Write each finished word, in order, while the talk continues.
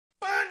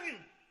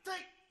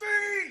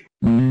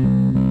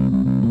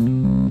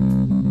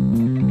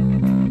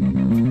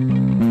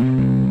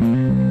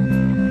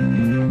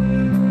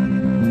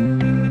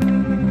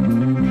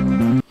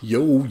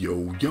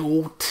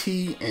Yo,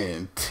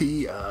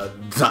 TNT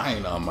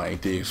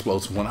Dinomight, the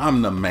explosive one.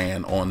 I'm the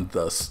man on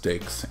the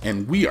sticks,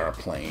 and we are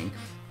playing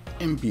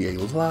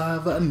NBA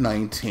Live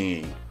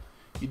 19.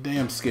 You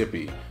damn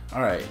Skippy.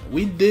 Alright,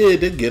 we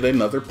did get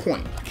another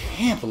point. I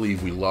can't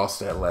believe we lost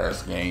that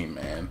last game,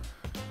 man.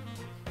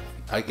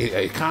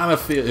 It kind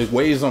of feels, it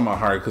weighs on my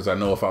heart because I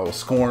know if I was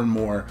scoring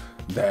more,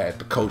 that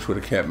the coach would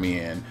have kept me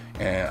in,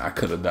 and I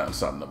could have done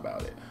something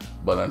about it.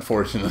 But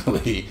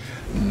unfortunately,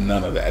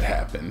 none of that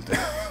happened.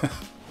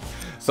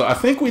 So I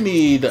think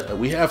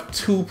we have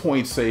 2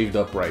 points saved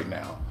up right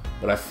now.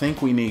 But I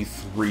think we need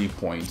 3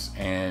 points.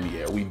 And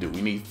yeah, we do.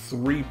 We need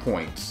 3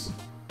 points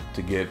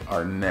to get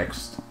our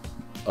next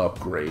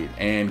upgrade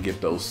and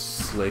get those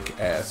slick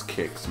ass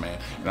kicks, man.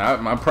 And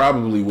I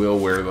probably will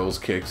wear those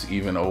kicks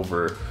even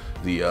over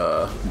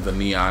the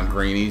neon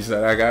greenies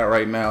that I got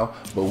right now.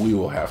 But we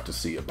will have to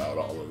see about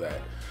all of that.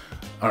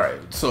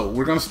 Alright, so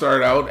we're gonna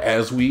start out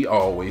as we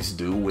always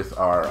do with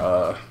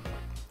our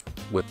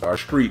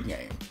street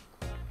game.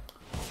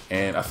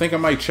 And I think I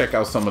might check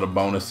out some of the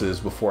bonuses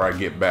before I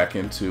get back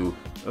into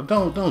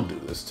don't do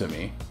this to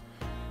me.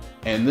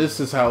 And this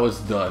is how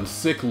it's done.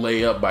 Sick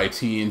layup by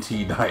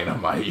TNT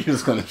Dinomight. You're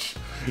just gonna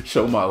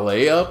show my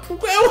layup?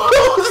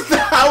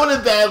 How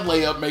did that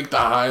layup make the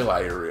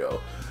highlight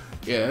reel?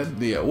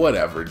 Yeah,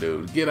 whatever,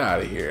 dude. Get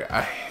out of here.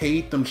 I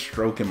hate them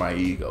stroking my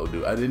ego,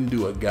 dude. I didn't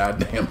do a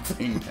goddamn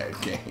thing that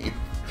game.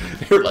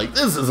 They were like,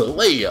 this is a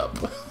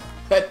layup.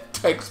 That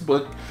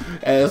textbook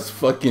ass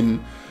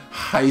fucking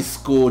high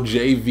school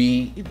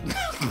JV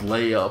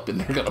layup,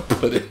 and they're gonna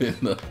put it in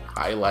the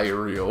highlight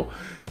reel.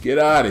 Get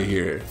out of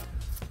here.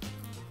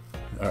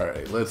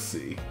 Alright, let's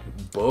see.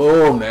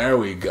 Boom, there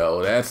we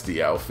go. That's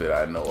the outfit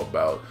I know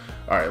about.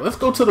 Alright, let's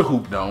go to the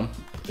Hoop Dome.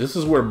 This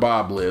is where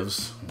Bob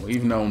lives.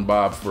 We've known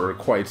Bob for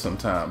quite some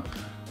time.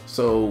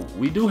 So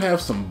we do have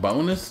some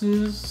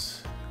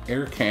bonuses.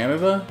 Air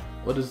Canada?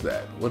 What is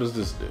that? What does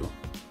this do?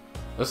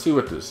 Let's see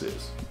what this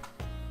is.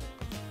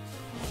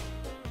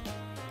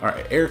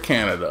 Alright, Air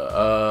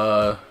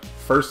Canada.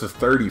 First is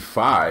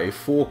 35.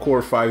 Full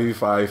court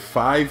 5v5.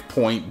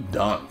 5-point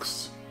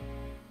dunks.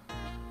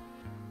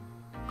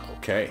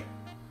 Okay.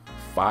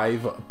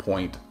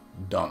 5-point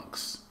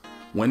dunks.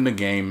 Win the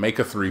game, make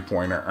a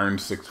 3-pointer, earn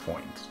 6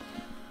 points.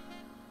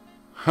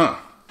 Huh.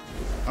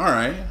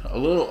 Alright. A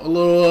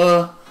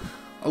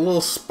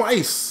little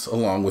spice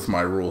along with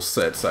my rule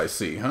sets, I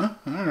see, huh?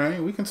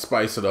 Alright, we can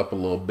spice it up a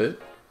little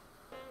bit.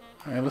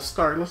 Alright, let's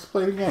start. Let's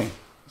play the game.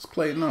 Let's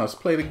play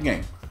the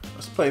game.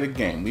 Let's play the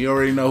game. We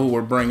already know who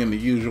we're bringing, the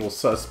usual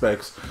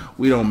suspects.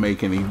 We don't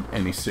make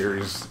any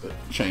serious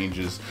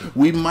changes.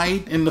 We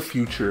might in the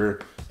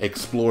future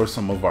explore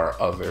some of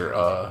our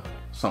other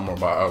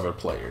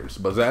players,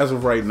 but as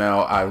of right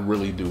now, I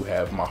really do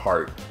have my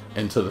heart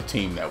into the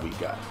team that we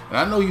got, and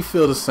I know you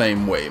feel the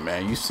same way,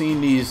 man. You've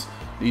seen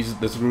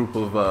this group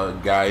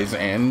of guys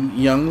and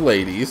young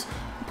ladies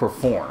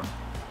perform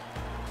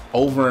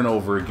over and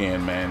over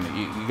again, man.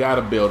 You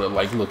gotta build it.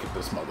 Like, look at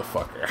this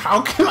motherfucker.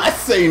 How can I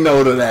say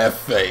no to that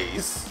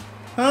face?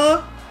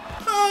 Huh?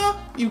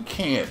 You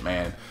can't,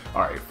 man.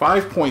 Alright,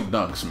 5-point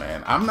dunks,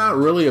 man. I'm not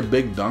really a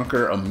big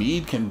dunker.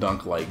 Amid can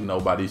dunk like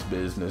nobody's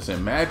business,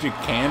 and Magic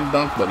can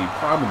dunk, but he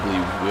probably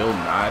will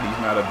not. He's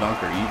not a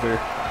dunker either.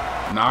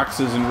 Knox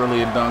isn't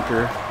really a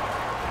dunker.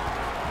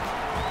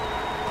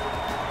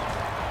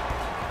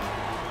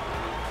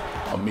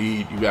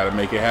 Amid, you gotta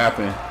make it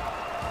happen.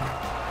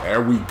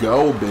 There we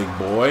go, big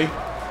boy.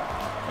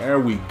 There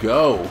we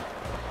go.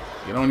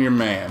 Get on your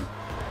man.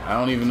 I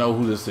don't even know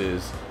who this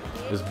is.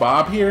 Is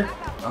Bob here?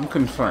 I'm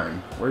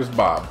concerned. Where's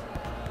Bob?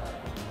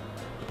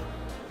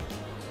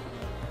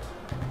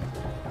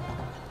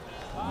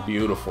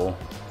 Beautiful.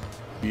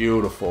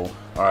 Beautiful.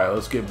 Alright,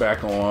 let's get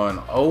back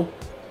on. Oh.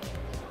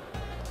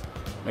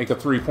 Make a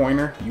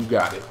 3-pointer. You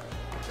got it.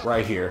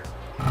 Right here.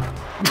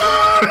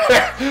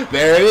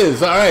 There it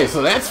is. Alright,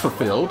 so that's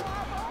fulfilled.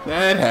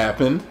 That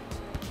happened.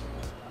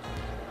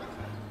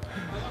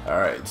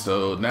 Alright,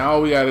 so now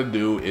all we gotta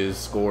do is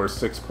score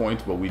 6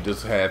 points, but we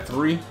just had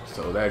 3,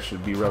 so that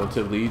should be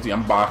relatively easy.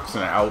 I'm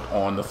boxing out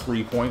on the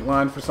 3-point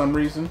line for some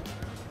reason.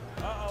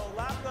 Uh-oh,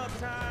 lockup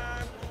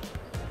time.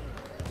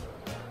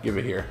 Give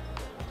it here.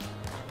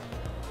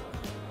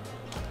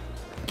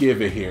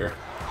 Give it here.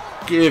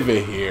 Give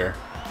it here.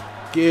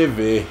 Give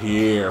it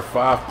here.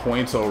 5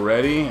 points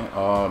already?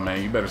 Oh,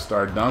 man, you better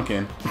start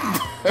dunking.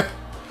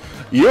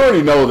 You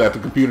already know that the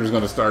computer's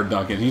going to start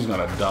dunking. He's going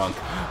to dunk.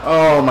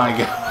 Oh, my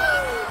God.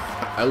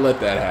 I let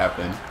that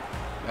happen.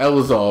 That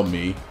was all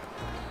me.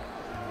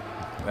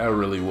 That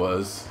really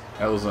was.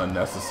 That was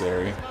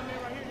unnecessary.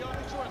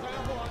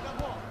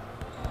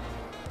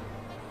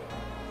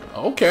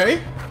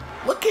 Okay.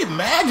 Look at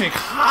Magic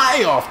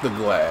high off the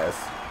glass.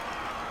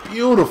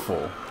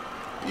 Beautiful.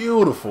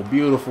 Beautiful,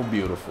 beautiful,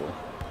 beautiful.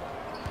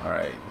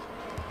 Alright.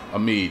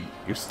 Amid,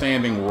 you're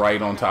standing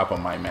right on top of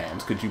my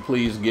mans. Could you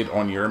please get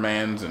on your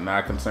mans and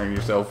not concern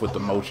yourself with the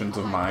motions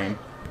of mine?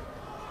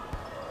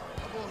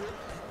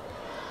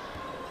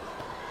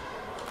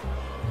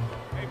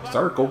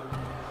 Circle.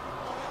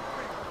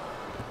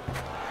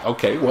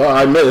 Okay, well,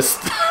 I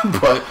missed,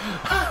 but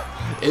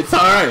it's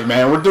alright,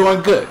 man. We're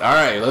doing good.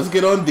 Alright, let's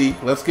get on D.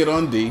 Let's get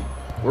on D.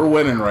 We're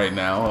winning right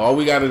now. All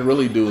we gotta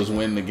really do is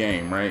win the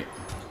game, right?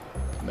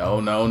 No,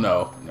 no,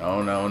 no.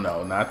 No, no,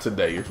 no. Not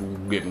today. You're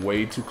getting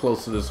way too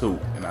close to this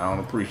hoop, and I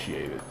don't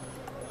appreciate it.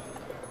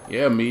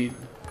 Yeah, me.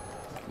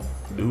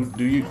 Do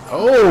you...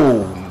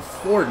 Oh!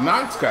 Fort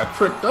Knox got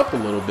tripped up a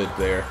little bit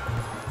there.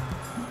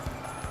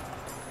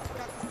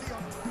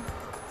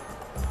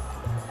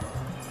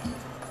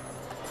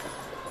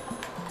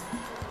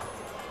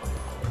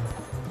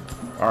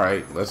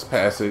 Alright, let's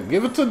pass it.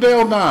 Give it to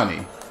Del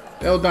Donnie.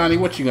 Del Donnie,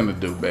 what you gonna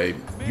do, babe?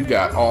 You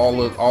got all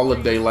the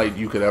daylight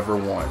you could ever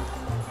want.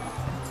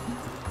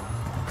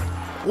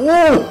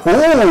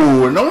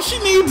 Ooh, and all she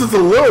needs is a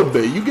little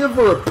bit. You give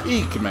her a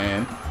peek,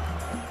 man.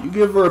 You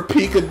give her a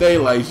peek of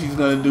daylight, she's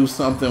gonna do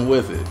something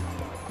with it.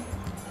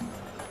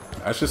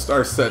 I should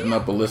start setting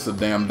up Alyssa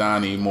Damn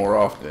Donnie more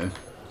often.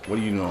 What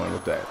are you doing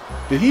with that?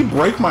 Did he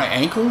break my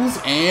ankles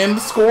and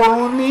score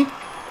on me?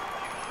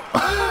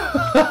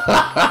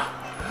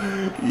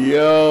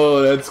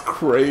 Yo, that's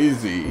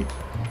crazy.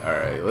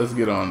 Alright, let's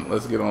get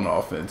on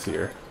offense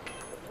here.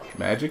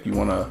 Magic, you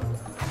wanna...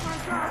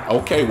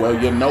 Okay, well,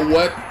 you know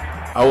what?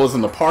 I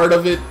wasn't a part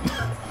of it.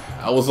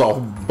 I was all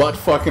butt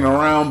fucking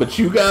around, but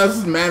you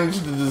guys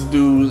managed to just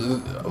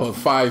do a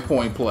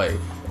 5-point play.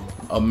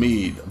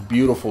 Amid,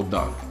 beautiful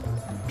dunk.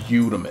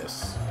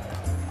 Beautimus.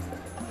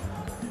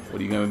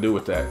 What are you gonna do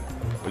with that?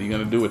 What are you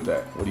gonna do with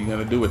that? What are you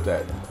gonna do with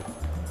that?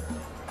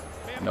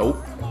 Nope.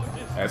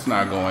 That's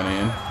not going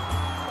in.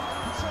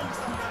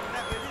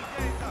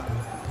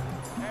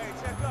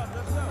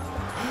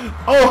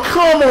 Oh,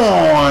 come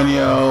on,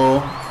 yo.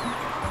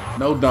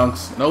 No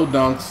dunks. No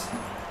dunks.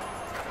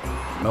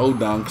 No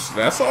dunks.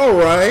 That's all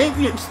right.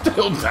 You're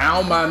still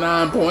down by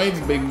 9 points,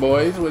 big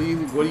boys. What do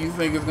you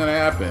think is gonna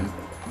happen?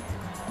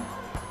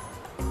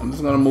 I'm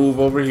just gonna move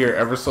over here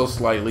ever so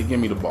slightly. Give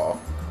me the ball.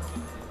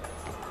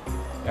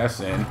 That's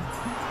in.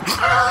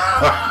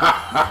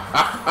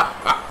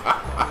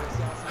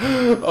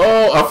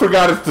 Oh, I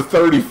forgot it's the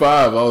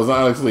 35. I was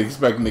honestly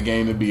expecting the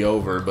game to be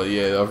over, but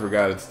yeah, I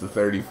forgot it's the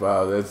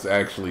 35. That's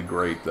actually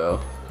great, though.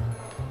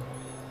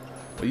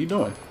 What are you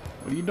doing?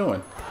 What are you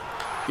doing?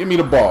 Give me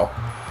the ball.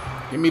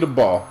 Give me the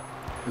ball.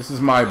 This is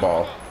my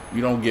ball.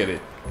 You don't get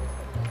it.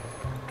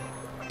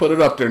 Put it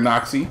up there,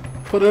 Noxie.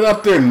 Put it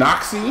up there,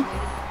 Noxie.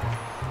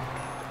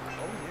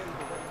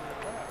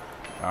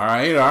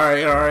 Alright,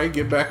 alright, alright.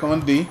 Get back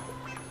on D.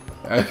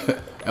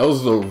 That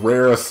was a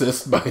rare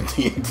assist by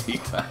TNT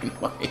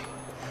Dinomight.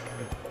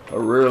 I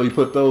rarely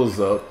put those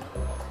up.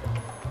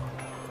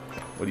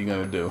 What are you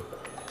gonna do?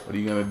 What are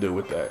you gonna do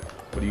with that?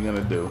 What are you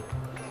gonna do?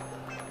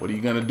 What are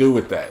you gonna do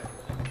with that?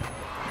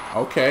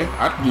 Okay,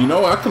 you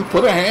know, I can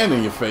put a hand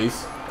in your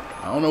face.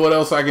 I don't know what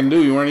else I can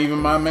do. You weren't even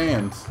my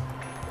mans.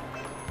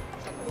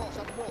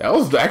 That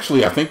was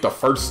actually, I think, the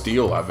first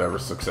steal I've ever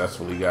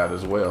successfully got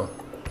as well.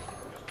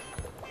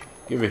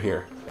 Give it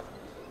here.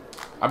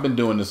 I've been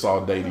doing this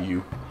all day to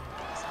you.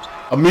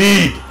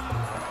 Amid!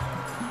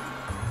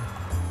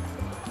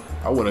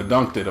 I would have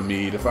dunked it,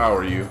 Amid, if I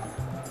were you.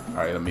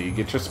 Alright, Amid,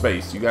 get your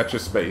space. You got your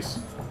space.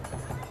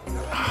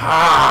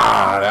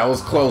 Ah, that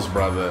was close,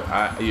 brother.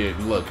 Yeah,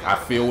 look, I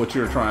feel what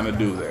you're trying to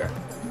do there.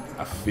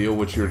 I feel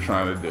what you're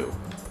trying to do.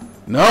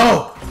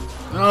 No!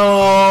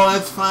 No,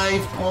 that's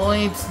 5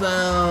 points,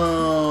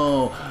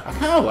 though. I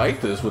kind of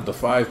like this with the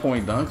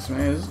 5-point dunks,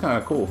 man. This is kind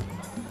of cool.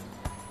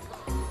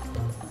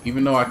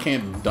 Even though I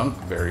can't dunk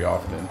very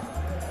often.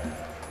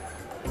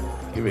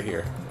 Give it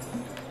here.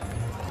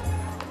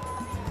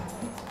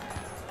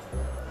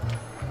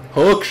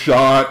 Hook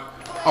shot.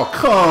 Oh,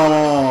 come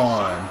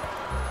on.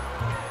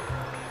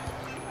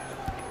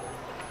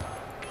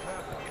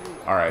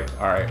 Alright,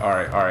 alright,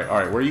 alright, alright,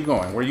 alright. Where are you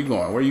going? Where are you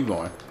going? Where are you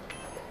going?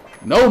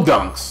 No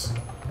dunks.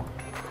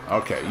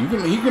 Okay, you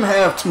can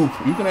have 2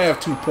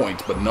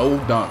 points, but no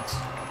dunks.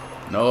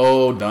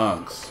 No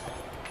dunks.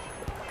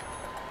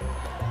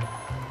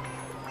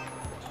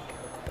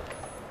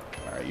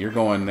 Alright, you're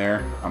going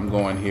there. I'm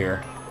going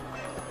here.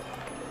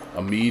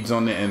 Amid's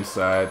on the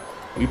inside.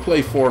 We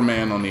play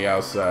 4-man on the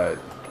outside.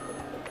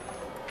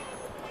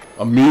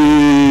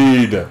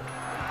 Amid!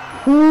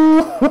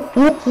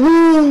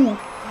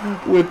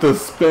 With the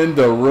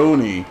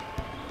spin-a-rooney.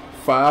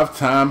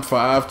 5-time,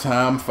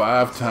 5-time,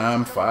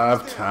 5-time,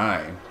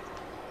 5-time.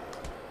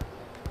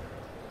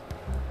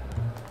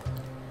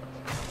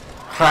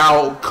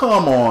 How?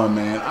 Come on,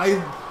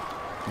 man.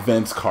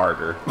 Vince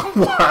Carter.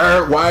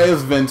 Why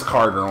is Vince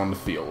Carter on the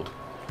field?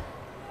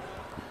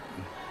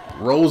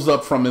 Rose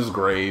up from his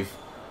grave.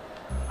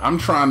 I'm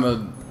trying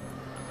to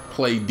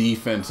play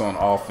defense on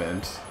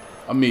offense.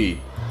 Amid,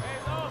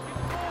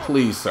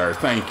 please, sir,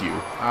 thank you.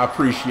 I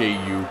appreciate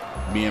you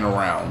being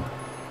around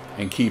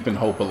and keeping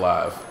hope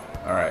alive.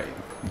 All right,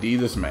 D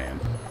this man.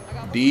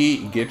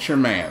 D, get your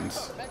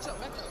mans.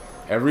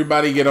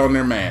 Everybody get on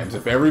their mans.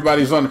 If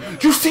everybody's on...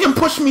 Did you see him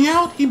push me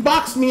out? He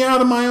boxed me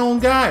out of my own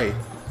guy.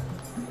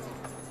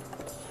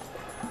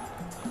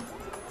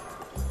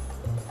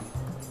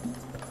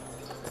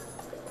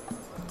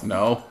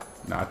 No,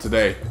 not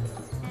today.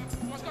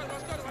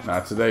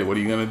 Not today. What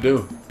are you gonna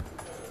do?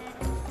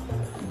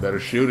 You better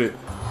shoot it.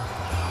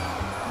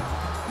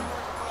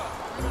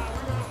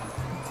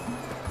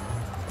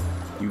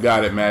 You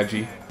got it,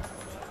 Maggie.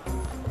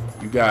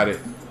 You got it.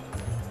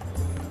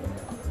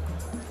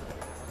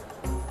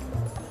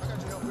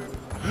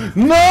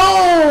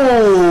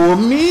 No!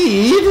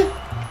 Mead!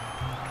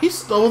 He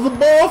stole the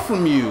ball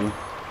from you.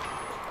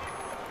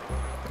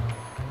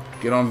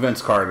 Get on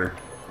Vince Carter.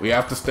 We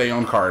have to stay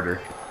on Carter.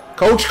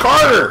 Coach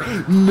Carter!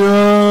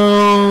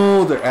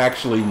 No! They're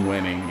actually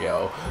winning,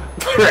 yo.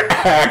 They're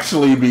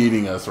actually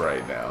beating us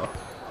right now.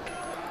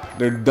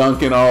 They're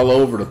dunking all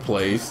over the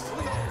place.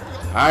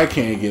 I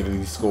can't get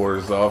any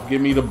scores off.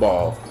 Give me the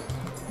ball.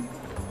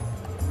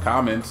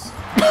 Comments.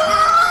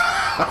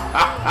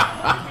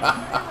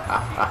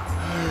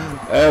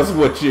 That's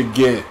what you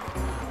get.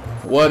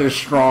 What is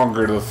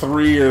stronger, the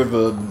 3 or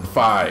the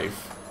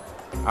 5?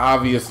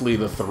 Obviously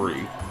the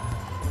 3.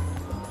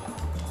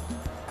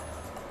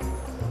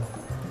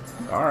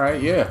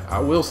 Alright, yeah, I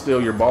will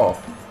steal your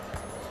ball.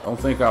 Don't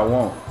think I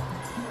won't.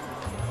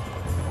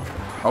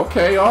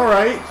 Okay,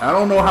 alright. I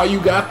don't know how you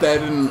got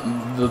that in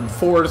the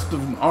forest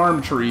of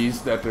arm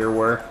trees that there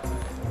were,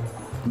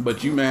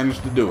 but you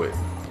managed to do it.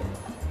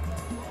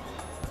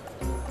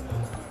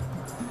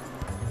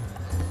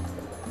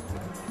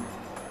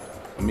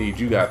 Mead,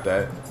 you got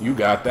that. You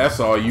got that's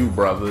all you,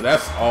 brother.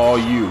 That's all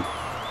you.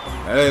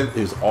 That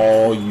is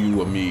all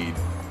you, Mead.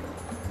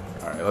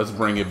 Alright, let's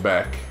bring it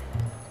back.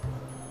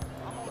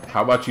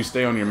 How about you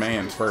stay on your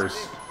mans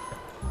first?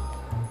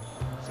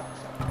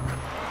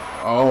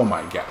 Oh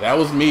my god, that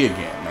was me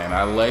again, man.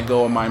 I let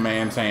go of my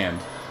man's hand.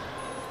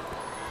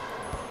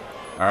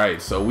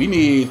 Alright, so we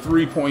need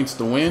 3 points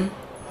to win.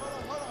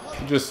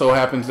 It just so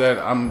happens that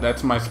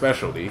that's my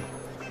specialty.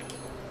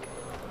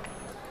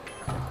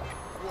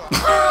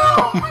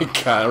 Oh my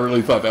god, I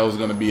really thought that was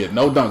gonna be it.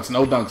 No dunks,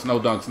 no dunks, no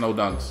dunks, no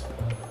dunks.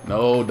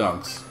 No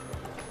dunks.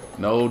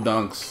 No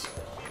dunks.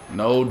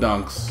 No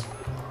dunks.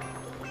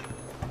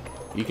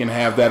 You can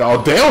have that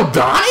all. They'll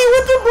die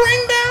with the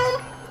bring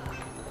down?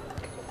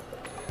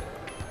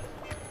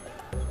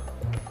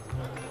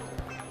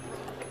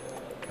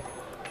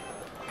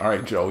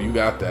 Alright, Joe, you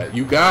got that.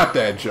 You got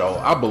that, Joe.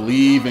 I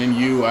believe in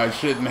you. I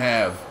shouldn't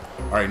have.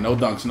 Alright, no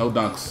dunks, no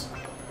dunks.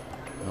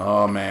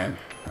 Oh, man.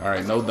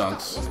 Alright, no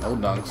dunks. No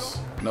dunks.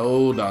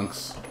 No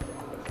dunks.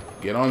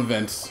 Get on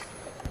Vince.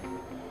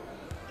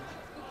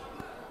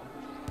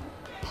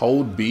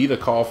 Hold B to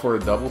call for a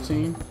double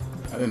team?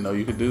 I didn't know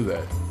you could do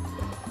that.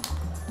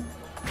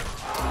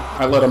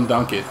 I let them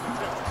dunk it,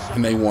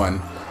 and they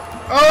won.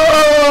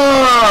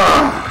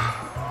 Oh!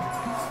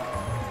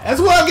 That's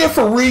what I get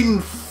for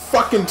reading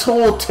fucking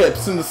tool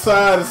tips in the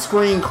side of the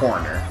screen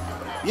corner.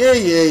 Yeah.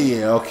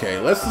 Okay,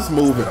 let's just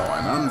move it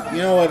on.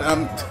 You know what?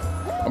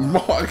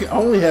 I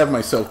only have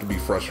myself to be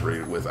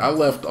frustrated with. I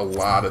left a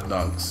lot of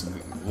dunks,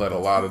 let a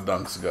lot of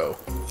dunks go.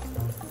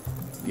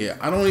 Yeah,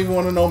 I don't even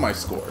want to know my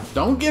score.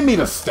 Don't give me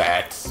the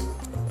stats.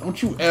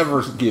 Don't you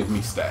ever give me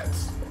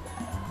stats.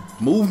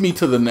 Move me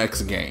to the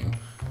next game.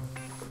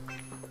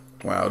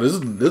 Wow, this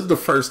is the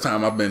first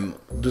time I've been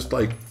just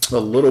like a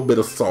little bit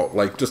of salt,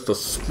 like just a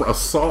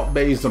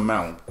salt-based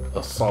amount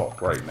of salt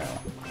right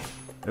now.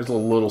 There's a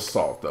little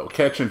salt though.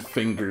 Catch and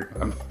finish.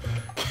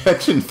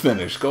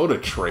 Go to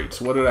traits.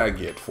 What did I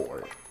get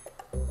for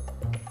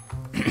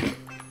it?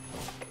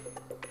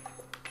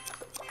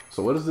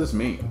 So what does this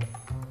mean?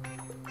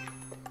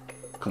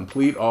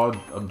 Complete all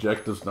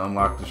objectives to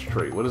unlock this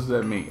trait. What does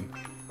that mean?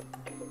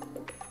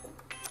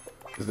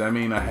 Does that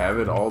mean I have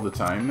it all the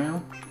time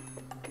now?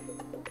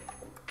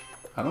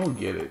 I don't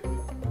get it.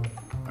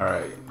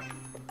 Alright.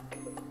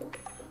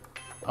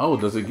 Oh,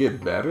 does it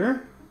get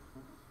better?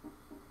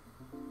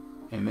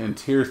 And then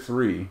tier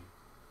 3.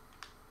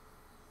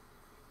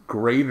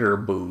 Greater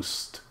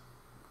boost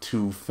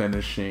to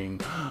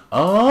finishing.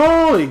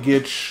 Oh, it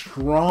gets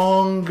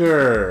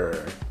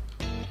stronger.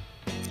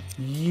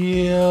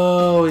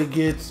 Yo, it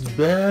gets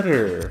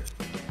better.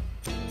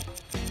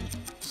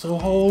 So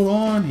hold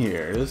on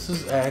here. This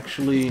is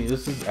actually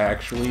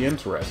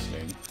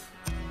interesting.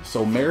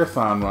 So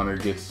Marathon Runner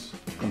gets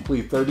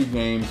complete 30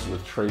 games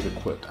with trait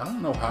equipped. I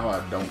don't know how I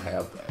don't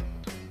have that.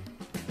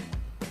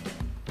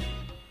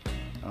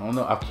 I don't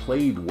know. I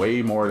played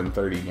way more than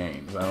 30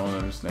 games. I don't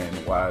understand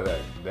why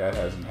that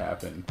hasn't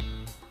happened.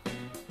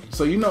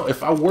 So, you know,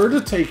 if I were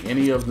to take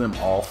any of them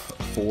off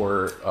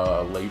for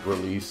late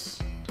release,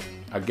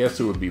 I guess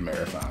it would be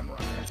Marathon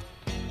Runner.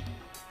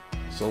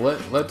 So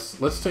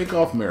let's take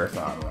off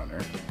Marathon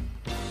Runner.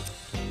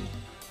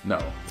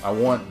 No,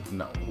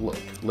 look,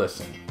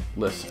 listen.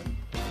 This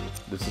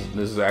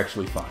is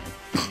actually fine.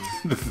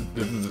 this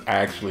is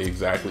actually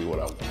exactly what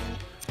I want.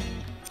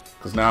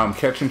 Because now I'm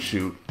catch and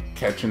shoot,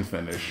 catch and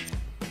finish,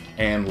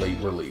 and late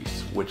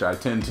release, which I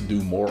tend to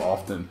do more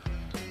often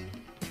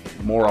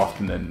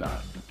than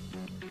not.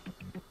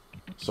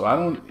 So I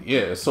don't,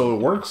 yeah, so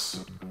it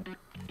works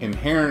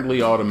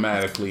inherently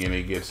automatically and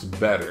it gets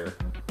better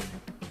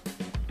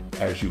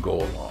as you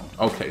go along.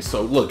 Okay,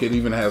 so look, it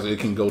even has, it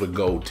can go to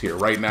gold tier.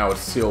 Right now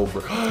it's silver.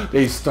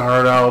 They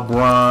start out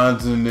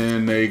bronze and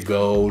then they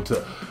go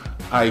to,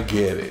 I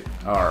get it.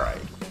 All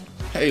right.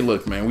 Hey,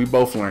 look, man, we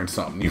both learned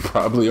something. You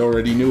probably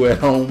already knew at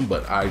home,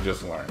 but I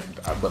just learned.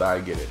 But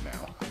I get it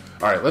now.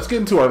 All right, let's get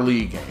into our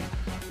league game.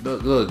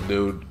 Look,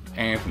 dude,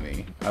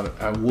 Anthony,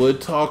 I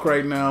would talk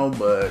right now,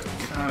 but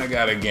kind of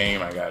got a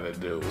game I got to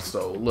do.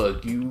 So,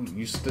 look,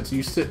 you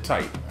sit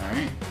tight, all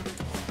right?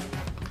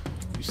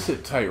 You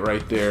sit tight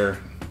right there,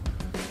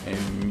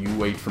 and you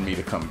wait for me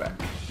to come back.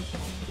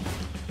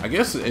 I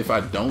guess if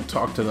I don't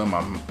talk to them,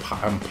 I'm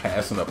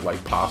passing up,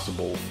 like,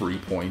 possible free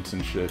points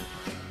and shit.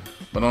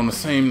 But on the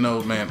same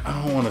note, man,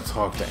 I don't want to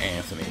talk to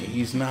Anthony.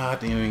 He's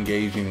not an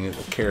engaging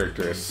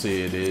character as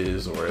Sid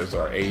is or as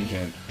our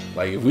agent.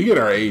 Like, if we get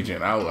our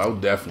agent, I'll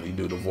definitely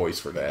do the voice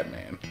for that,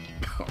 man.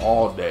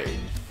 All day.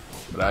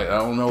 But I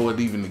don't know what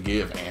even to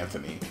give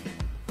Anthony.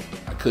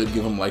 I could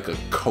give him, like, a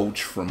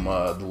coach from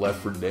Left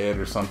 4 Dead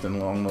or something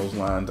along those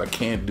lines. I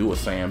can't do a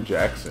Sam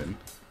Jackson.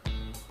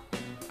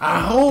 I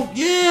hope,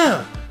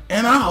 yeah!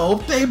 And I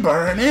hope they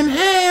burn in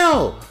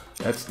hell!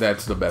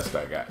 That's the best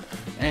I got.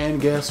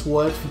 And guess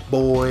what,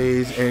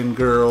 boys and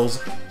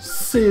girls?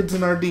 Sid's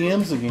in our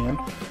DMs again.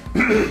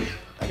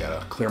 I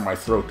gotta clear my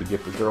throat to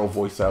get the girl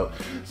voice out.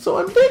 So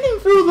I'm digging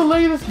through the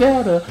latest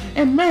data,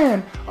 and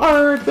man,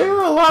 are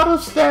there a lot of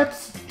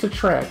stats to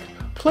track.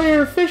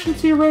 Player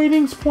efficiency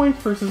ratings,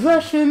 points per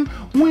possession,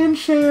 win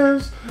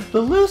shares.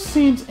 The list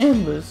seems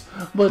endless,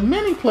 but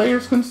many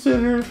players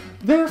consider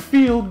their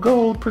field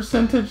goal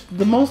percentage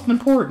the most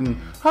important.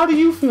 How do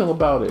you feel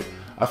about it?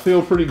 I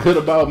feel pretty good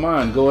about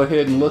mine. Go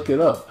ahead and look it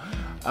up.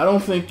 I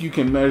don't think you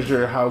can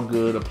measure how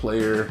good a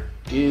player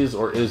is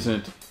or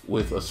isn't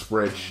with a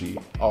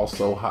spreadsheet.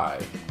 Also, hi.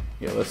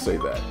 Yeah, let's say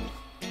that.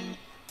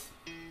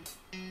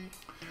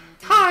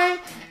 Hi,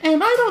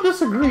 and I don't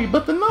disagree,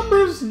 but the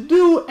numbers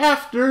do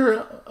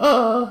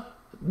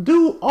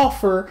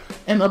offer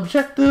an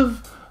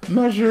objective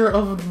measure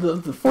of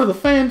for the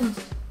fans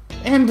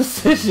and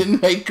decision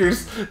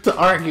makers to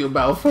argue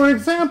about. For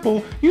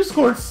example, you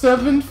scored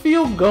 7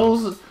 field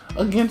goals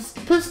against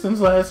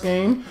Pistons last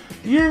game.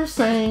 You're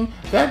saying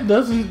that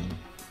doesn't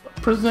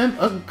present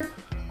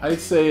I'd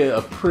say a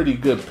pretty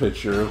good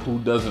pitcher who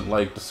doesn't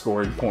like the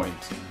scoring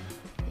points.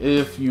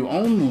 If you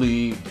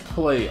only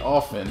play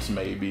offense,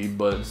 maybe,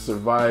 but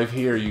survive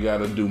here, you got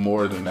to do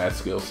more than that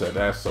skill set.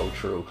 That's so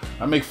true.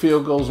 I make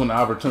field goals when the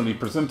opportunity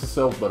presents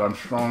itself, but I'm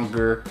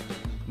stronger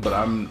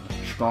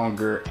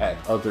at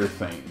other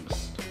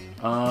things.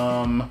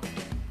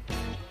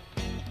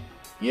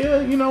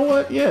 Yeah, you know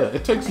what? Yeah,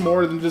 it takes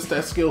more than just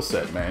that skill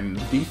set, man.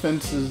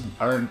 Defenses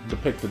aren't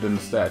depicted in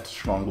the stats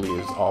strongly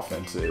as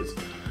offense is.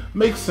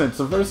 Makes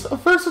sense. A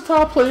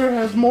versatile player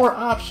has more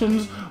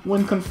options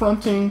when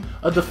confronting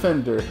a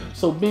defender,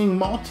 so being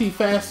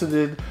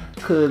multifaceted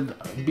could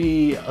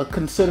be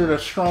considered a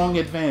strong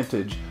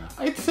advantage.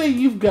 I'd say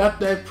you've got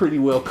that pretty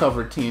well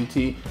covered,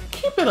 TNT.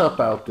 Keep it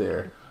up out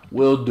there.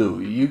 Will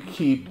do. You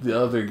keep the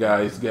other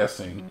guys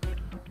guessing.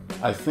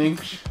 I think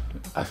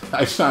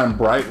I shine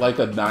bright like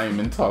a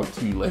diamond. Talk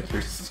to you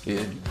later,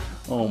 Sid.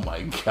 Oh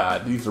my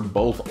god, these are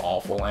both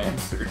awful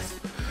answers.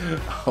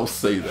 I'll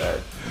say that.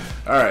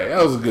 Alright,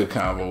 that was a good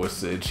combo with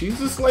Sid. She's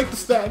just like the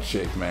stat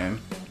chick,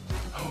 man.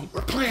 Oh,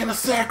 we're playing the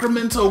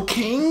Sacramento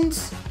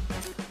Kings?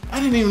 I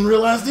didn't even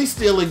realize they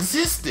still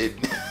existed.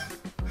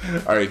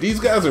 Alright, these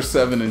guys are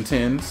 7 and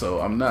 10, so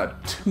I'm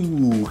not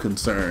too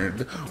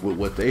concerned with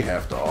what they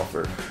have to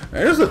offer.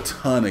 Now, there's a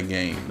ton of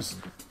games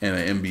in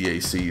an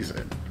NBA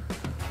season.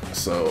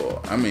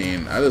 So, I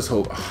mean, I just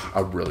hope, I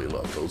really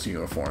love those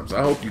uniforms.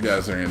 I hope you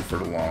guys are in for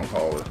the long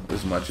haul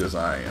as much as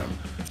I am.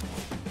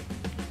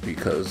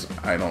 Because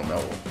I don't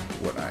know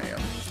what I am.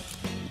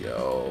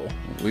 Yo,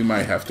 we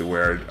might have to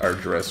wear our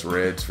dress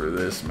reds for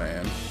this,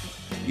 man.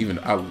 Even,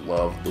 I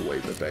love the way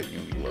that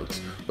uni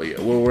looks. But yeah,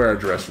 we'll wear our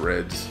dress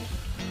reds.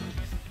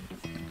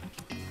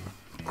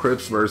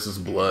 Crips versus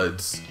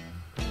Bloods.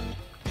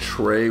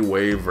 Trey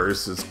Way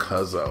versus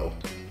Cuzzo.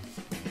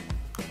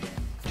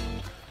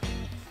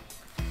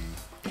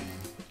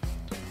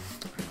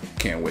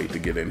 Can't wait to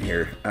get in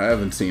here. I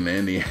haven't seen the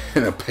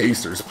Indiana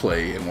Pacers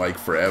play in like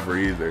forever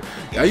either.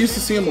 I used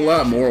to see them a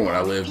lot more when I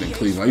lived in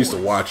Cleveland. I used to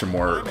watch them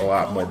a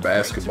lot more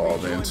basketball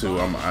then too.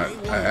 I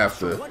have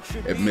to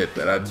admit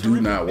that I do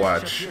not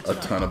watch a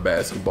ton of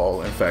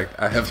basketball. In fact,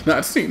 I have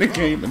not seen a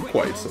game in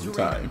quite some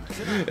time.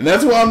 And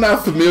that's why I'm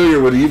not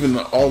familiar with even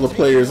all the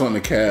players on the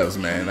Cavs,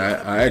 man.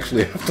 I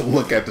actually have to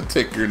look at the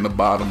ticker in the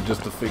bottom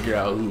just to figure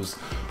out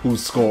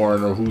who's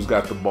scoring or who's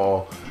got the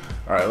ball.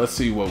 All right, let's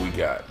see what we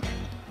got.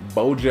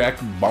 Bojack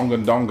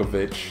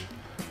Bogdanovic.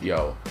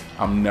 Yo,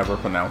 I'm never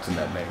pronouncing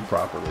that name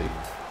properly.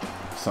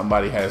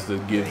 Somebody has to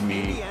give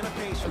me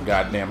a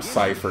goddamn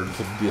cipher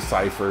to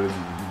decipher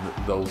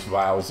those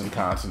vowels and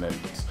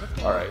consonants.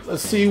 Alright,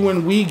 let's see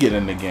when we get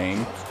in the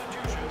game.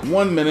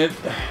 1 minute,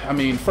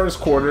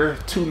 first quarter,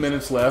 2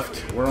 minutes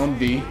left. We're on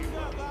B.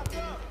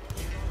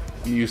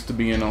 You used to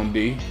being on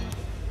D.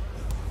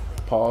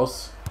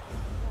 Pause.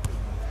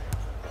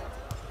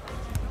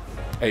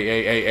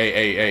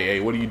 Hey,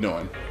 what are you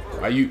doing?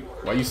 Why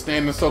you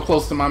standing so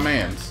close to my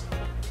mans?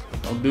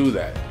 Don't do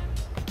that.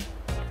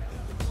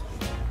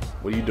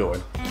 What are you doing?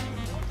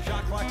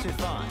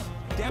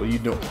 What are you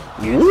doing?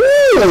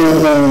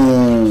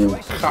 Ooh,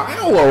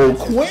 Kyle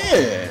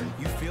O'Quinn.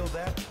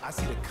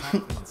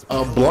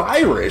 A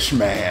Blyrish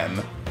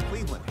man.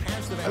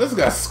 I just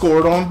got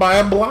scored on by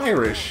a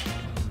Blyrish.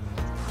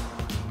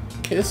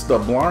 Kiss the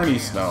Blarney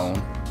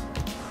Stone.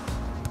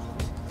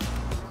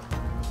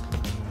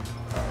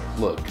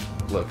 Look,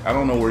 I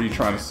don't know where you're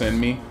trying to send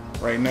me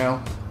right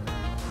now,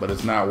 but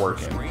it's not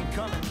working.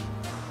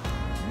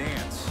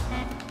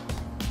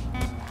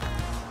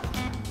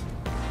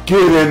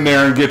 Get in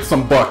there and get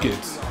some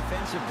buckets.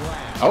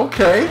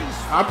 Okay,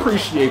 I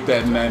appreciate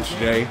that, Nance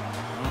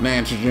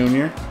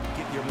Jr.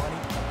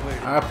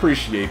 I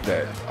appreciate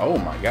that. Oh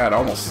my God, I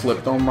almost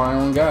slipped on my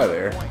own guy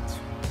there.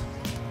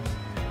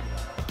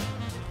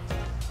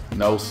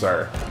 No,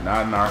 sir.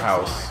 Not in our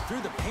house.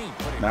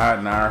 Not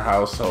in our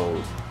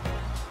household.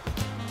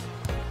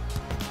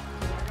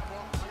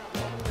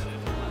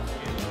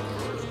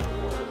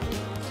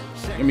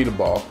 Give me the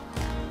ball.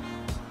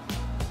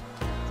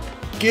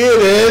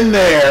 Get in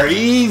there.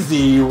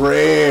 Easy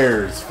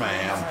rares,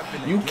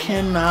 fam. You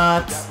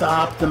cannot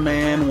stop the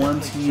man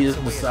once he has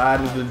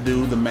decided to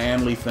do the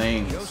manly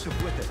things.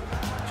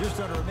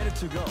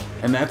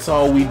 And that's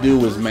all we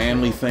do is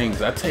manly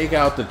things. I take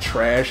out the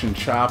trash and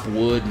chop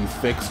wood and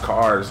fix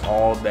cars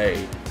all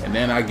day. And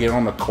then I get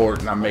on the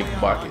court and I make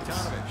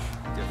buckets.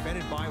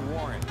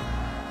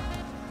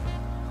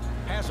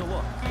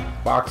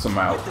 Box him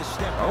out.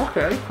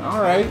 Okay,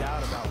 alright.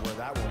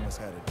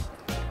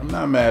 I'm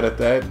not mad at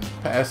that.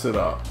 Pass it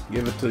up.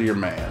 Give it to your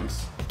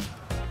mans.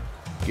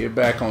 Get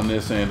back on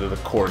this end of the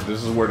court.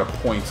 This is where the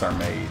points are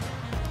made.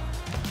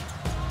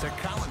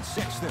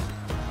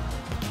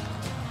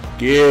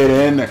 Get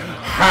in there.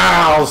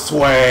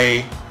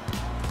 Houseway.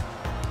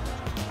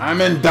 I'm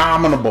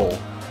indomitable.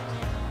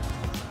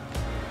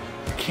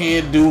 You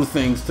can't do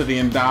things to the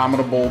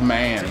indomitable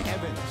man.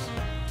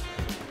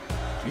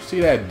 You see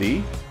that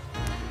D?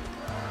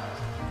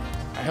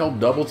 I helped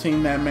double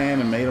team that man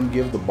and made him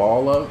give the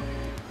ball up.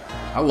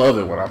 I love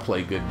it when I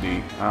play good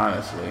D,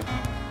 honestly.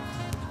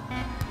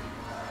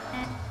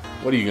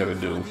 What are you gonna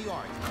do?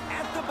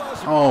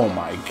 Oh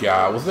my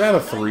God, was that a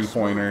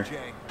three-pointer?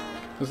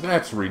 Because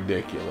that's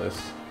ridiculous.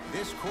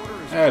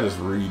 That is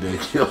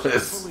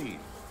ridiculous.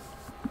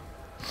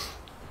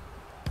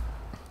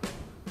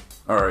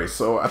 Alright,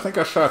 so I think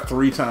I shot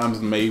 3 times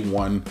and made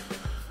 1.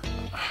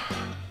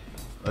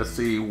 Let's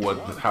see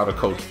how the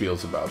coach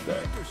feels about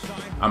that.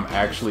 I'm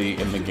actually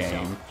in the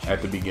game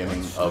at the beginning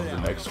of the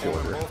next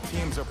quarter. Both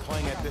teams are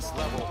playing at this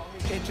level.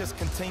 It just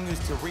continues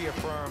to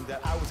reaffirm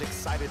that I was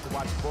excited to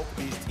watch both of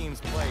these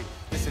teams play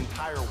this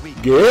entire week.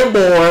 Good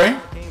boy.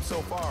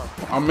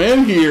 I'm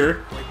in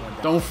here.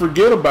 Don't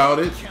forget about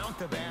it.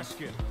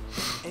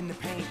 In the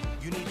paint,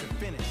 you need to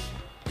finish.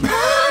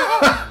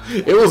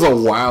 It was a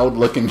wild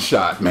looking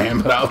shot, man,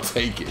 but I'll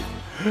take it.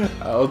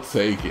 I'll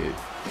take it.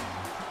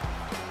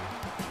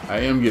 I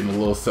am getting a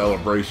little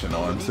celebration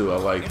on too. I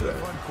like that.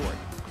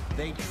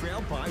 They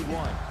trail by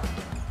 1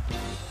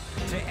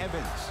 to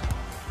Evans.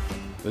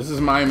 This is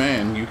my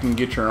man. You can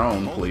get your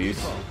own,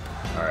 please.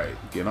 All right,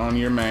 get on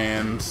your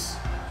mans.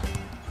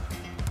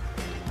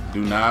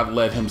 Do not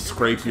let him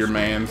scrape your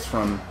mans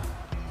from.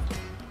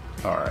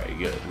 All right,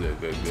 good.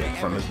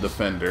 From his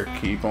defender.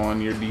 Keep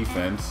on your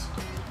defense.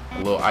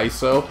 A little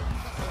ISO.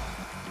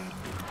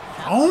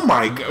 Oh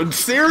my God!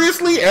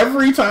 Seriously,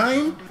 every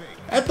time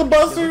at the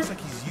buzzer.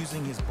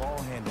 His ball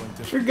handling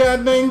to it's your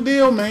goddamn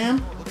deal,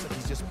 man. looks like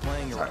he's just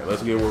playing. All right,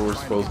 let's get where we're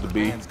supposed to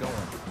be.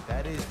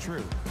 That is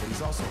true, but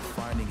he's also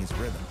finding his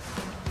rhythm.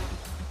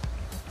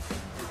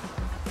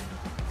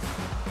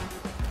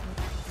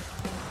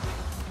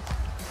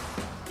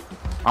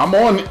 I'm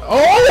on.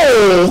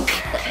 Oh,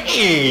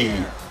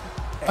 okay.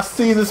 I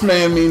see this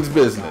man means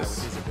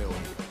business.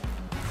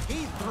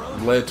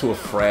 Led to a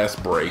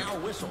fast break.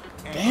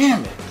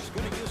 Damn it.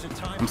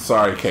 I'm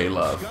sorry,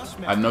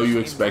 K-Love. I know you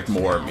expect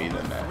more of me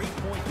than that.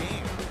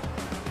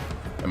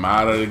 Am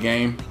I out of the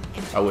game?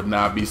 I would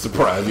not be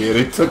surprised. Yeah,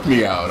 they took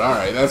me out. All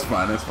right, that's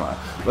fine. That's fine.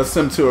 Let's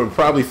send to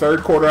probably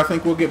third quarter. I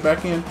think we'll get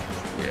back in.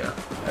 Yeah,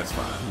 that's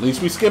fine. At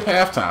least we skip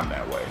halftime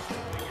that way,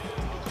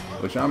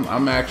 which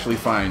I'm actually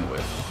fine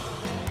with.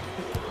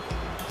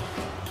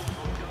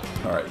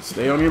 All right,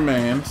 stay on your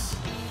mans.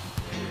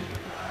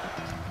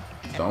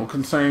 Don't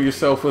concern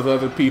yourself with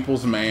other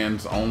people's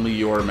mans. Only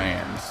your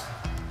mans.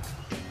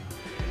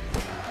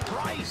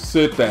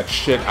 Sit that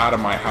shit out of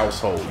my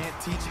household.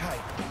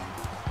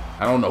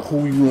 I don't know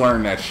who you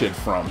learned that shit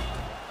from,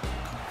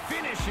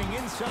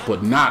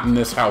 but not in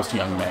this house,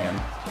 young man.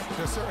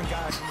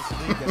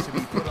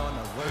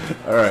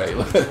 All right,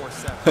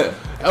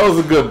 that was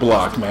a good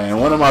block, man.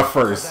 One of my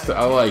first.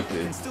 I liked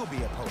it.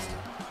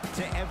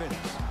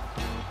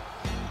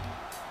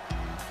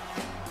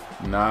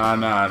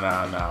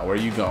 Nah. Where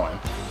you going?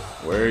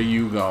 Where are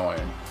you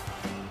going?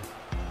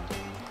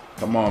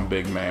 Come on,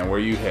 big man. Where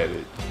you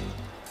headed?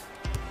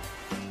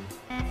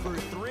 For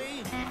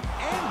three,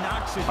 and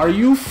knocks it. Are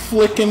you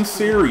flicking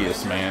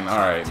serious, man? All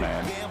right,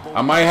 man.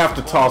 I might have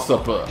to toss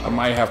up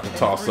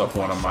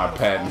one of my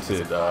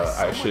patented.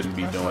 I shouldn't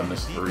be doing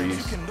this threes.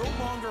 You can no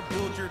longer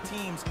build your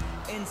teams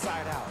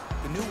inside out.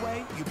 The new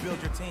way, you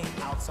build your team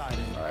outside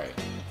in. All right.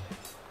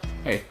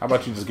 Hey, how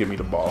about you just give me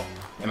the ball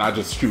and I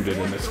just shoot it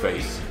in his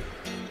face?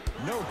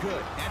 No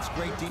good. That's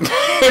great defense.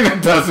 And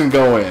it doesn't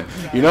go in.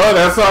 You know,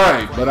 that's all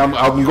right. But I'm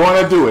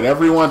going to do it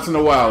every once in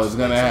a while. It's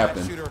going to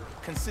happen.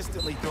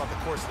 Consistently throughout the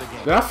course of the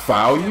game. Did I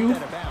foul you?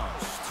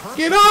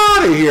 Get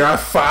out of here. I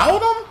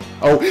fouled him?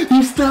 Oh,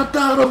 he stepped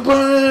out of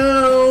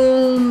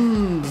bounds.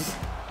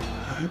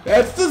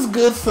 That's just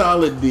good,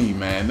 solid D,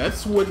 man.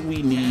 That's what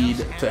we need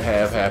to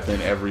have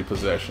happen every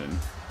possession.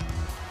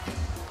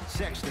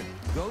 Sexton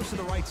goes to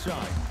the right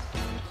side.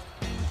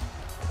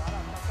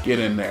 Get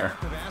in there.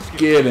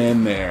 Get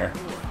in there.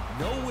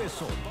 No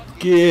whistle.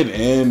 Get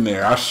in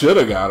there. I should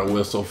have got a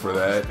whistle for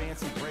that.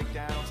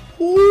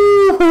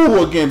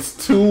 Ooh,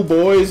 against two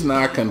boys,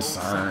 not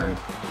concerned.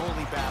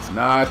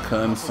 Not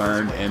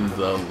concerned in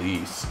the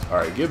least. All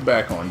right, get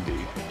back on D.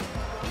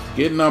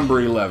 Get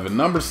number 11.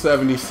 Number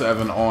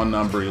 77 on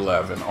number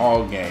 11.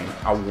 All game.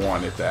 I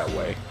want it that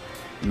way.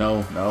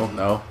 No, no,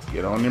 no.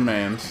 Get on your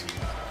mans.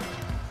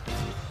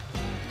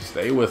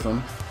 Stay with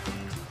him.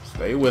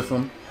 Stay with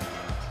him.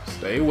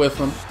 Stay with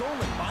him.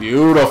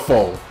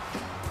 Beautiful.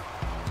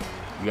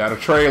 You got a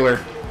trailer.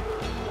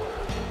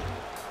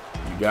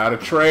 You got a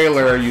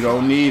trailer. You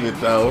don't need it,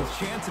 though.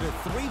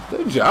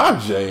 Good job,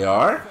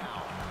 JR.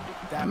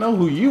 I know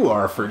who you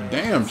are for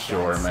damn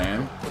sure,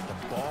 man.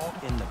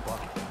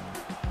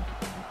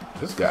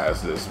 This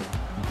guy's just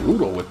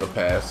brutal with the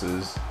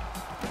passes.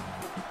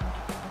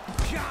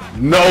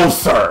 No,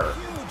 sir.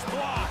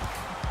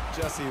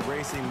 Just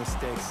erasing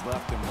mistakes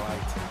left and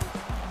right.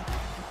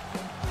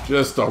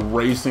 Just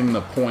erasing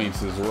the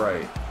points is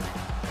right.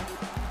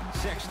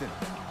 Sexton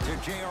to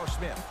J.R.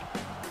 Smith.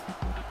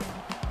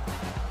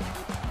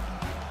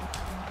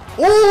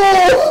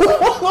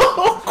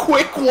 Oh!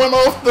 Quick one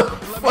off the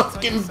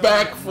fucking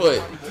back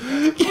foot.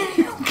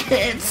 You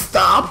can't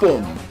stop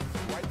him.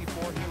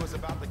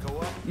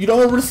 You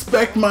don't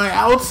respect my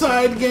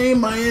outside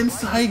game. My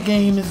inside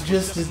game is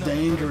just as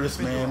dangerous,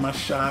 man. My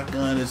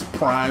shotgun is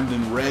primed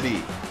and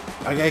ready.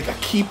 I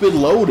keep it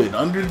loaded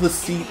under the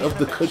seat of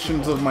the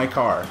cushions of my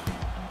car.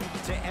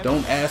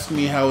 Don't ask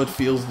me how it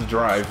feels to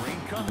drive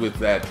with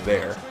that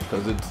there,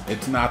 because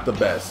it's not the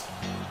best.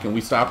 Can we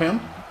stop him?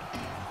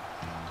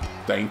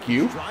 Thank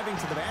you. Driving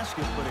to the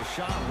basket, but his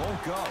shot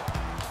won't go.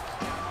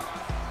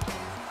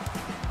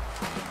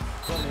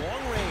 From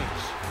long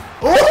range.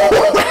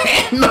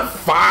 Oh, and the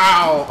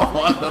foul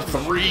on the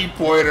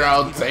three-pointer.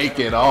 I'll take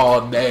it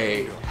all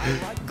day.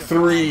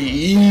 3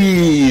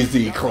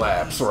 easy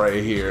claps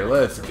right here.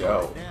 Let's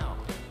go.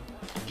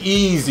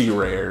 Easy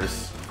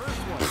rares.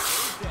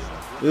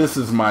 This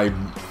is my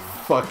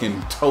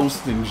fucking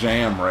toast and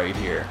jam right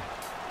here.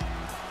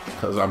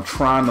 Because I'm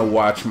trying to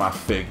watch my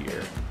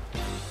figure.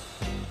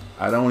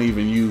 I don't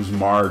even use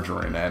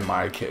margarine at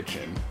my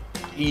kitchen.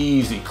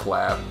 Easy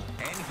clap.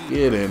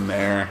 Get in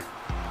there.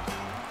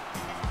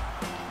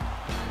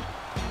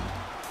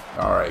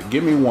 Alright,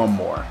 give me one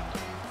more.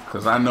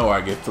 Because I know I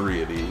get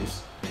 3 of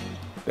these.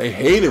 They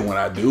hate it when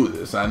I do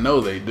this. I know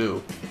they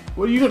do.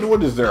 What are you gonna do?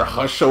 What is there, a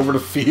hush over the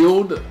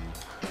field?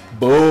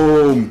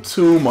 Boom.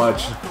 Too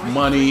much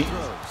money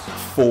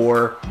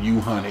for you,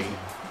 honey.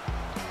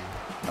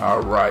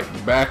 Alright,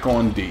 back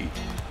on D.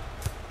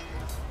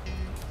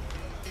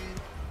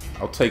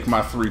 I'll take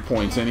my 3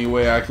 points any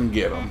way I can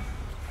get them.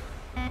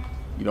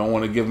 You don't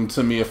want to give them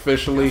to me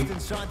officially?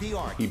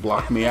 He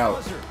blocked me out.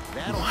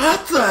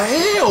 What the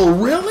hell?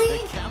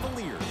 Really?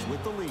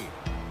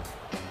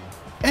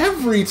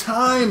 Every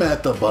time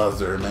at the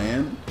buzzer,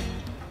 man.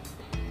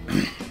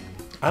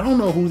 I don't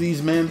know who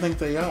these men think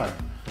they are.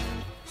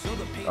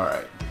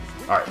 Alright.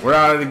 Alright, we're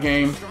out of the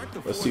game.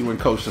 Let's see when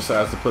coach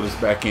decides to put us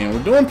back in.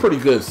 We're doing pretty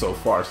good so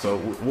far, so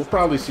we'll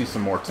probably see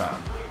some more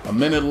time. A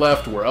minute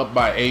left. We're up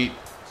by 8.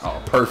 Oh,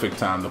 perfect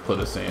time to put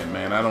us in,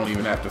 man. I don't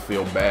even have to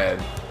feel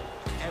bad.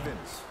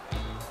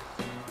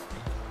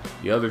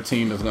 The other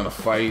team is going to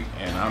fight,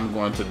 and I'm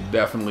going to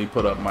definitely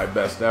put up my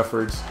best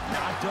efforts.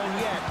 Not done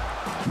yet.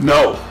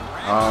 No!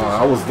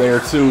 I was there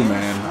too,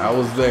 man. I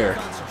was there.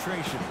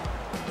 Concentration.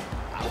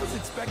 I was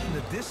expecting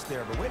the dish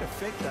there, but way to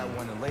fake that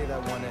one and lay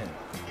that one in.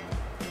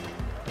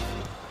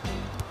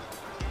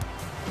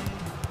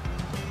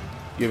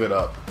 Give it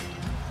up.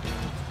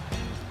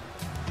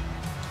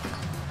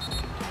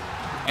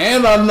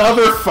 And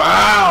another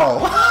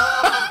foul!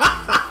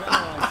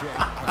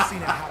 I've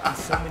seen it happen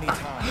so many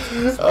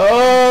times.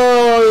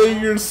 Oh,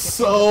 you're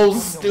so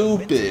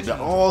stupid.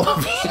 All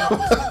of you.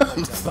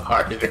 I'm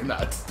sorry, they're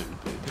not stupid.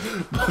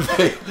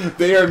 But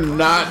they are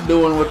not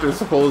doing what they're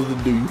supposed to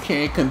do. You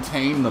can't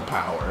contain the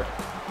power.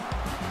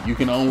 You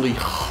can only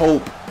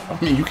hope. I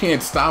mean, you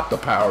can't stop the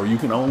power. You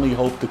can only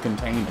hope to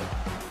contain it.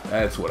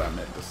 That's what I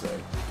meant to say.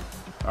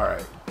 All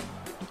right.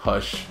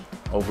 Hush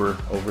over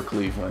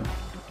Cleveland.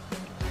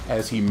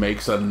 as he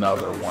makes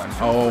another one.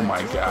 Oh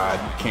my God,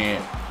 you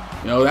can't.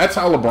 You know, that's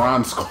how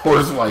LeBron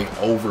scores like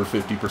over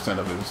 50%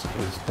 of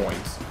his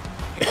points.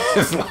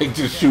 It's like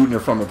just shooting it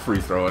from a free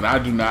throw. And I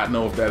do not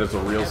know if that is a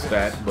real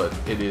stat, but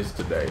it is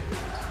today.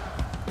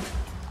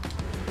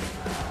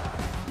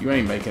 You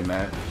ain't making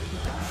that.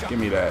 Give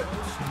me that.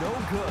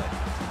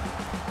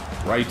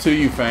 Right to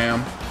you,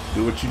 fam.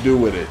 Do what you do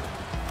with it.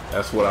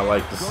 That's what I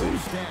like to see.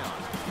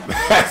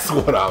 That's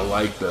what I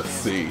like to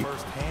see.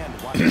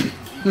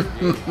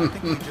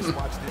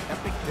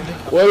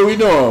 What are we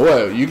doing?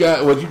 What you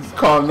got? What you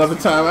call another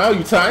timeout?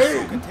 You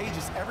tired?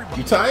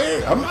 You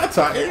tired? I'm not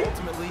tired.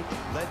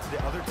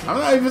 I'm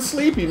not even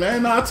sleepy,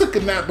 man. No, I took a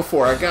nap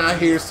before I got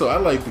here, so I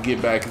like to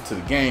get back into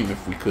the game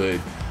if we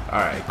could. All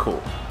right,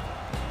 cool.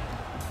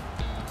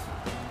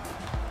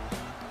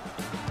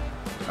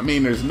 I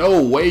mean, there's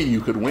no way you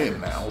could win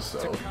now,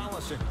 so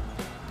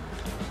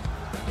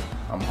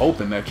I'm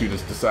hoping that you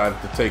just decided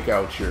to take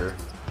out your.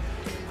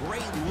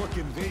 Great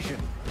looking vision.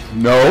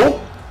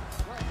 No.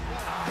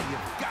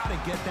 You've got to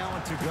get that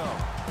one to go.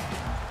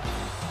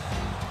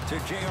 To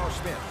J.R.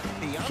 Smith.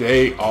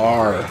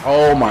 J.R.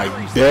 Oh my,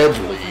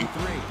 deadly.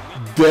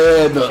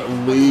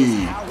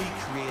 Deadly. How he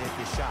created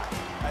this shot.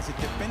 As a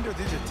defender,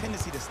 there's a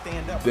tendency to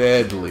stand up.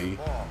 Deadly.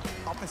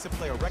 Offensive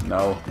player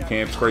No, you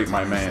can't scrape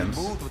my man's.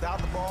 Without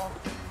the ball,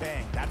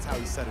 bang, that's how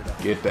he set it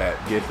up. Get that,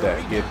 get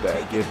that, get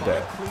that, get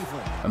that.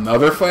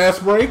 Another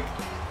fast break?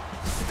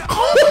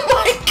 Oh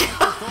my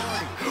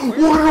God!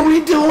 What are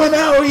we doing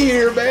out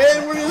here,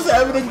 man? We're just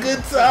having a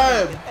good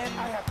time. And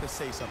I have to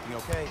say something,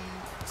 okay?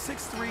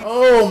 6'3".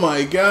 Oh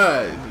my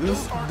God!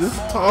 Just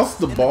toss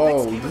the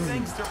ball.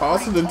 Just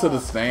toss it into the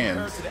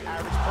stands.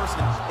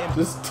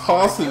 Just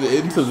toss it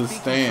into the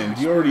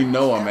stands. You already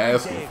know I'm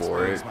asking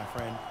for it.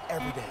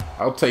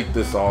 I'll take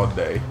this all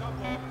day.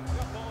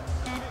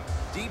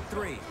 Deep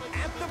three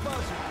at the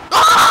buzzer.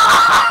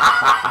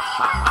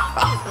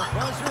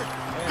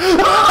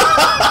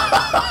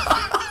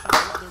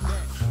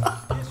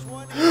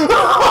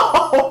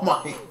 Oh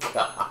my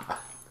God!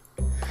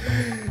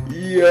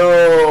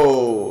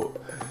 Yo,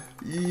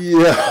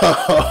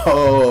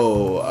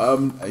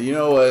 you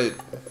know what?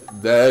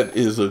 That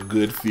is a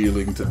good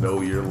feeling to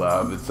know you're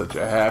live. It's such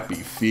a happy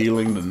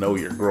feeling to know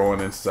you're growing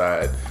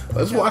inside.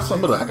 Let's watch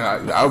some of the.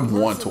 I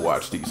want to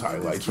watch these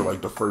highlights for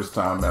like the first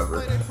time ever.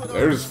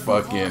 There's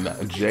fucking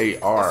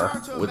JR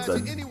with the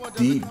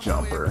deep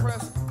jumper.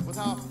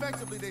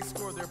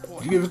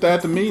 Did you give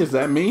that to me? Is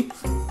that me?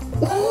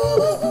 With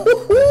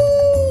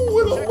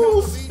a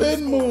little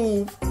spin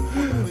move.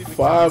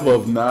 5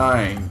 of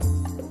 9.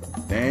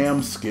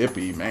 Damn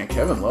Skippy, man.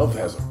 Kevin Love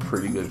has a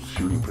pretty good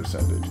shooting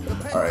percentage.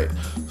 Alright,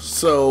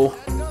 so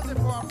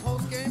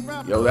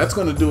yo, that's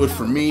gonna do it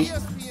for me.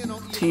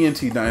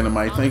 TNT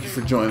Dinomight, thank you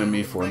for joining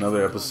me for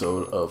another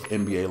episode of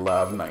NBA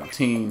Live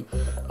 19.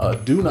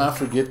 Do not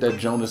forget that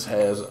Jonas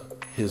has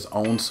his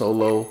own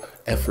solo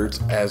efforts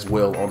as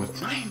well on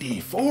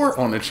 94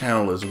 on the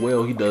channel as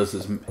well. He does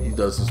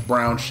his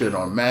brown shit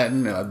on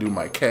Madden, and I do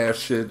my Cavs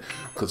shit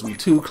because we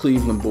two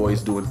Cleveland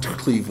boys doing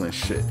Cleveland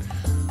shit.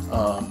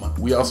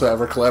 We also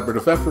have our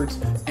collaborative efforts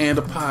and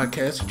a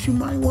podcast that you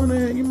might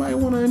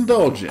wanna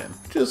indulge in.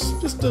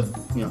 Just a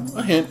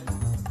a hint.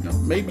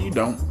 Maybe you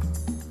don't.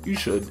 You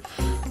should.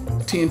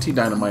 TNT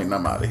Dinomight, and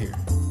I'm out of here.